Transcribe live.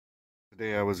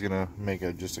Today I was gonna make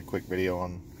just a quick video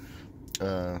on,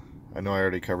 I know I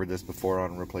already covered this before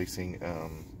on replacing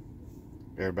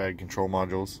airbag control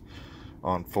modules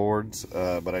on Fords,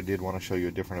 but I did want to show you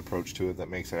a different approach to it that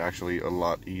makes it actually a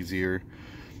lot easier.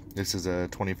 This is a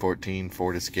 2014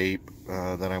 Ford Escape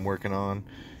that I'm working on,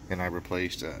 and I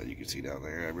replaced, you can see down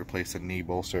there, I replaced a knee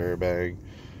bolster airbag,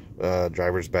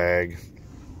 driver's bag,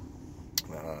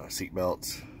 seat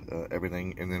belts,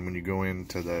 everything. And then when you go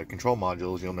into the control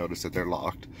modules, you'll notice that they're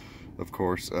locked. Of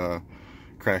course,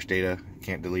 crash data,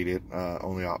 can't delete it.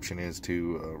 Only option is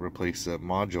to replace a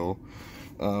module.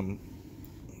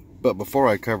 But before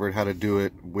I covered how to do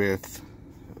it with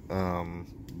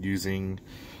using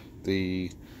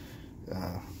the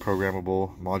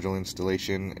programmable module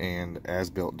installation and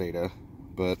as-built data.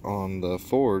 But on the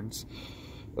Fords,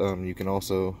 you can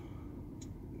also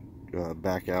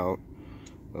back out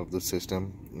of the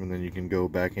system, and then you can go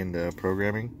back into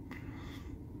programming,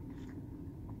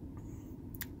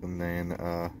 and then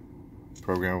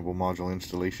programmable module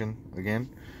installation again.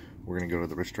 We're going to go to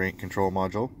the restraint control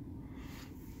module,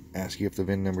 ask you if the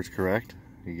VIN number is correct.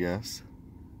 Yes.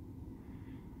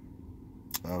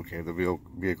 Okay, the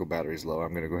vehicle battery is low.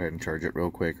 I'm going to go ahead and charge it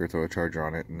real quick, or throw a charger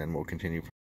on it, and then we'll continue.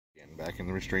 Again, back in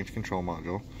the restraint control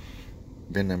module,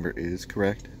 VIN number is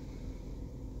correct.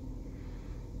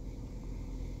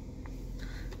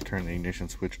 Turn the ignition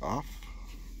switch off,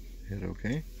 hit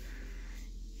OK.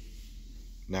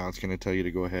 Now it's going to tell you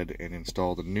to go ahead and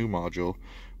install the new module.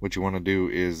 What you want to do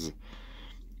is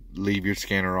leave your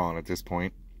scanner on at this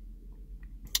point.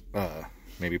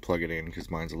 Maybe plug it in, because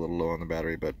mine's a little low on the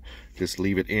battery, but just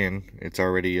leave it in. It's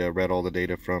already read all the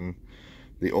data from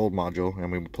the old module,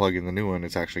 and when we plug in the new one,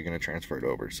 it's actually going to transfer it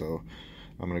over. So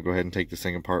I'm going to go ahead and take this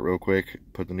thing apart real quick,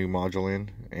 put the new module in,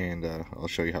 and I'll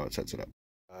show you how it sets it up.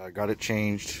 Got it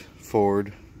changed.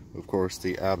 Ford, of course,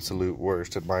 the absolute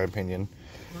worst in my opinion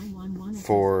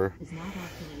for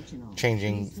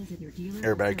changing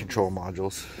airbag control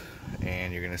modules,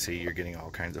 and you're gonna see you're getting all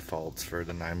kinds of faults for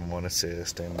the 911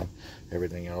 assist and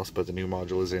everything else. But the new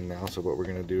module is in now, so what we're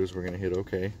gonna do is we're gonna hit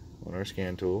OK on our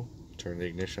scan tool, turn the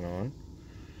ignition on.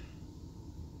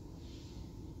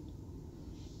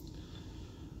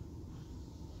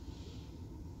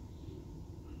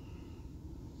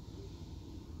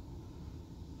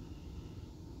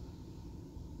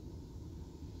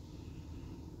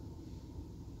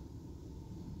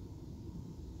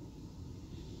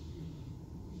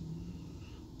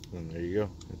 And there you go.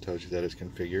 It tells you that it's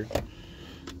configured.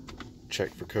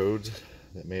 Check for codes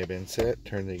that may have been set.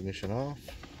 Turn the ignition off.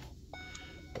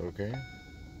 Okay.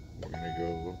 We're going to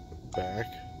go back.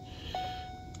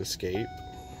 Escape.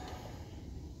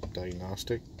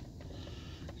 Diagnostic.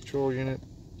 Control unit.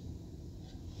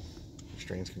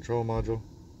 Restraints control module.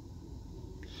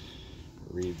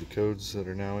 Read the codes that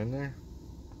are now in there.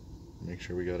 Make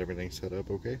sure we got everything set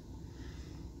up okay.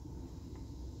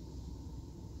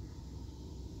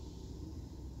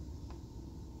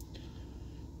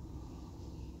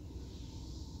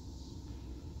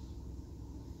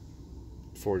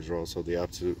 Fords are also the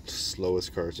absolute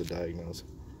slowest cars to diagnose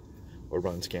or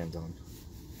run scans on.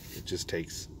 It just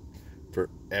takes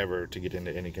forever to get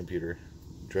into any computer.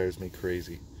 It drives me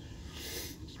crazy.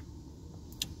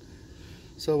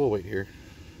 So we'll wait here,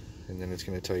 and then it's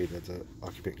going to tell you that the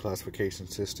occupant classification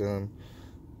system.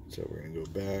 So we're going to go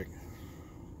back.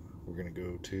 We're going to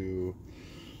go to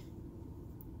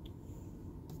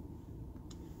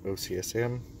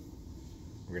OCSM.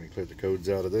 We're going to clear the codes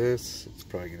out of this. It's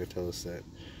probably going to tell us that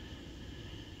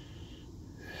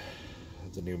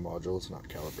the new module is not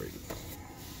calibrated.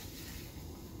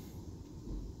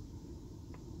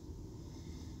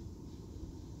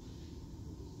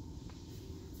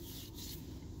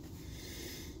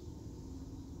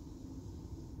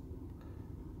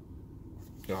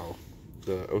 Oh,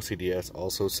 the OCDS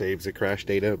also saves the crash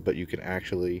data, but you can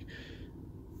actually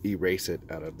erase it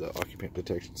out of the occupant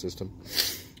detection system.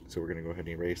 So we're going to go ahead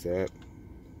and erase that.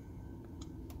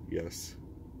 Yes.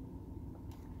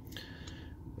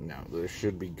 Now, this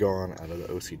should be gone out of the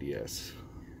OCDS.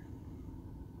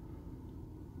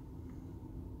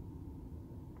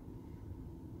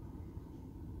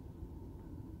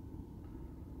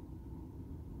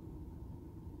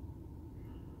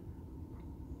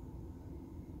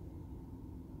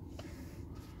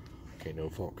 Okay, no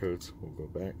fault codes. We'll go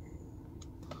back.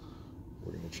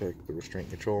 We're going to check the restraint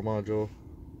control module.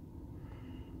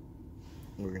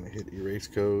 We're going to hit erase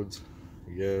codes.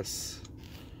 Yes.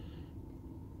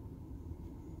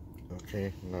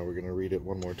 Okay, now we're going to read it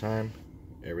one more time.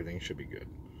 Everything should be good.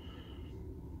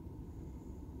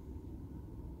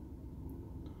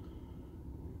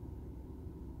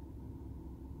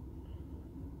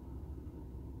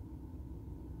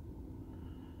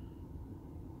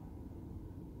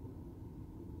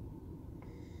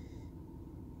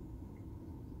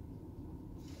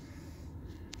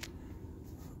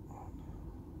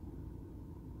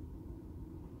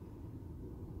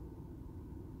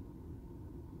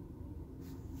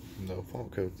 no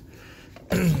fault codes.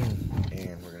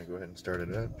 And we're going to go ahead and start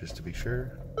it up just to be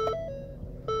sure.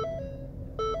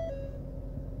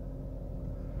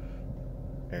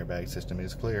 Airbag system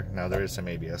is clear. Now there is some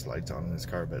ABS lights on in this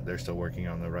car, but they're still working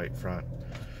on the right front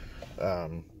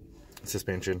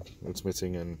suspension. It's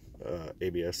missing an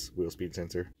ABS wheel speed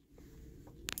sensor.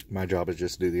 My job is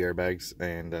just to do the airbags,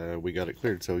 and we got it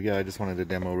cleared. So yeah, I just wanted to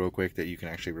demo real quick that you can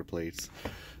actually replace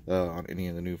on any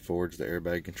of the new Fords the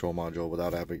airbag control module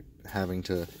without having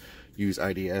to use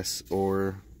IDS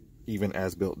or even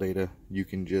as-built data. You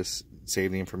can just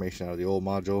save the information out of the old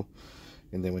module,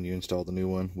 and then when you install the new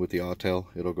one with the autel,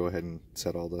 it'll go ahead and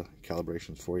set all the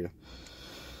calibrations for you.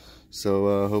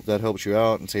 So hope that helps you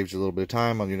out and saves you a little bit of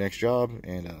time on your next job,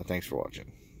 and thanks for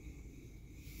watching.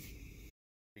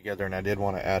 Together, and I did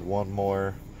want to add one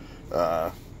more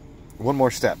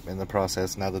step in the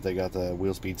process. Now that they got the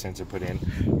wheel speed sensor put in,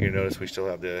 you notice we still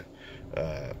have the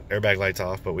airbag lights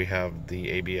off, but we have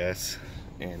the ABS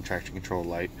and traction control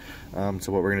light.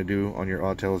 So what we're going to do on your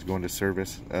autel is go into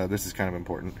service. This is kind of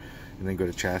important, and then go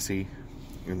to chassis,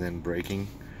 and then braking,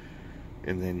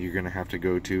 and then you're going to have to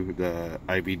go to the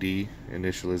IBD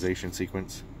initialization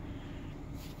sequence,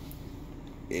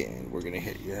 and we're going to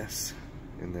hit yes,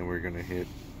 and then we're going to hit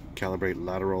calibrate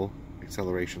lateral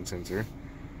acceleration sensor.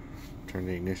 Turn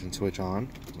the ignition switch on.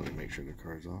 Let me make sure the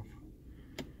car's off.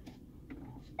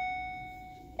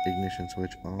 Ignition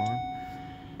switch on.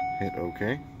 Hit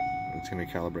OK. It's going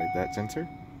to calibrate that sensor.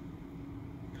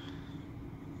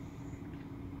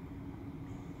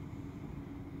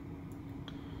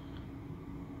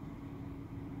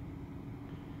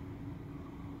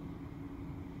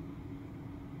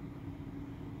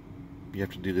 You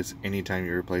have to do this anytime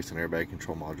you replace an airbag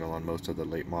control module on most of the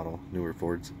late model newer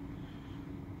Fords.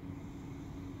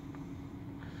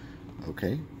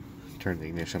 Okay, turn the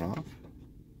ignition off.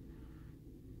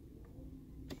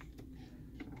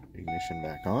 Ignition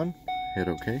back on, hit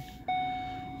OK.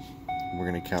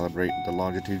 We're going to calibrate the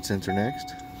longitude sensor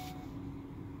next.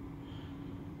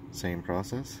 Same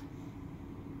process.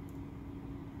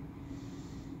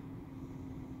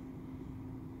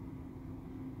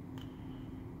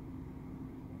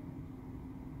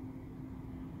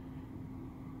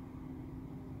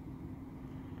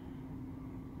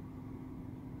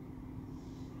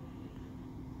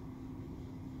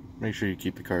 Make sure you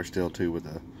keep the car still too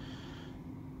without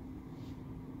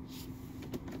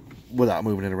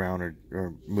moving it around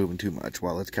or moving too much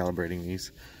while it's calibrating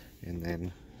these. And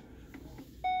then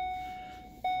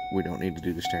we don't need to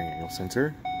do the steering angle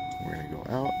sensor. We're going to go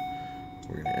out,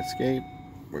 we're going to escape,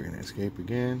 we're going to escape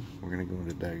again, we're going to go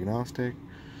into diagnostic,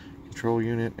 control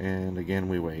unit, and again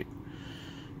we wait.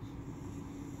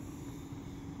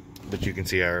 But you can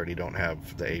see I already don't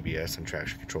have the ABS and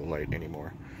traction control light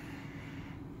anymore.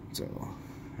 So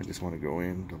I just want to go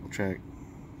in, double check,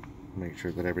 make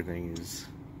sure that everything is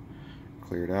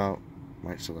cleared out.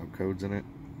 Might still have codes in it.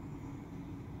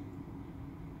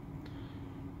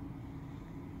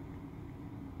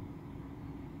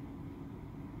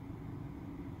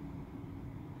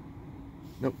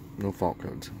 Nope, no fault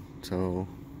codes. So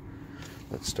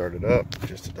let's start it up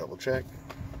just to double check.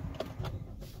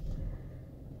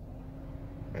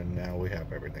 And now we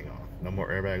have everything off. No more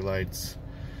airbag lights.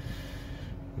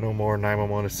 No more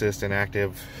 911 assist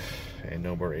inactive, and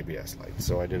no more ABS lights.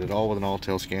 So I did it all with an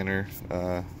autel scanner,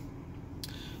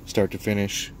 start to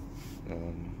finish.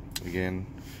 Again,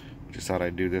 just thought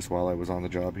I'd do this while I was on the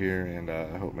job here, and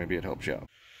I hope maybe it helps you out.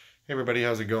 Hey everybody,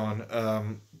 how's it going?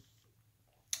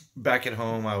 Back at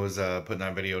home, I was putting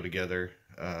that video together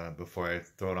before I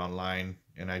throw it online,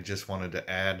 and I just wanted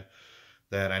to add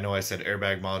that I know I said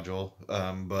airbag module,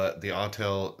 but the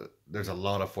autel, there's a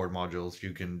lot of Ford modules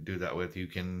you can do that with. You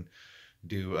can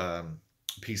do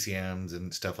PCMs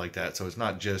and stuff like that. So it's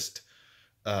not just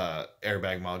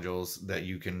airbag modules that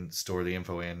you can store the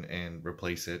info in and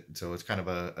replace it. So it's kind of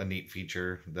a neat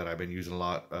feature that I've been using a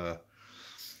lot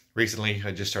recently.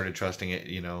 I just started trusting it,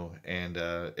 you know, and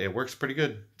it works pretty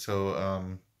good.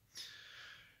 So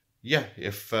yeah,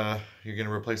 if you're going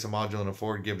to replace a module in a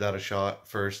Ford, give that a shot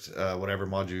first. Whatever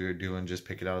module you're doing, just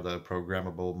pick it out of the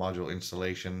programmable module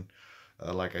installation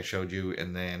like I showed you,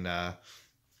 and then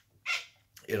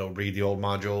it'll read the old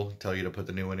module, tell you to put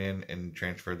the new one in, and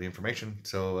transfer the information.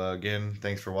 So again,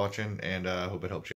 thanks for watching, and I hope it helps you.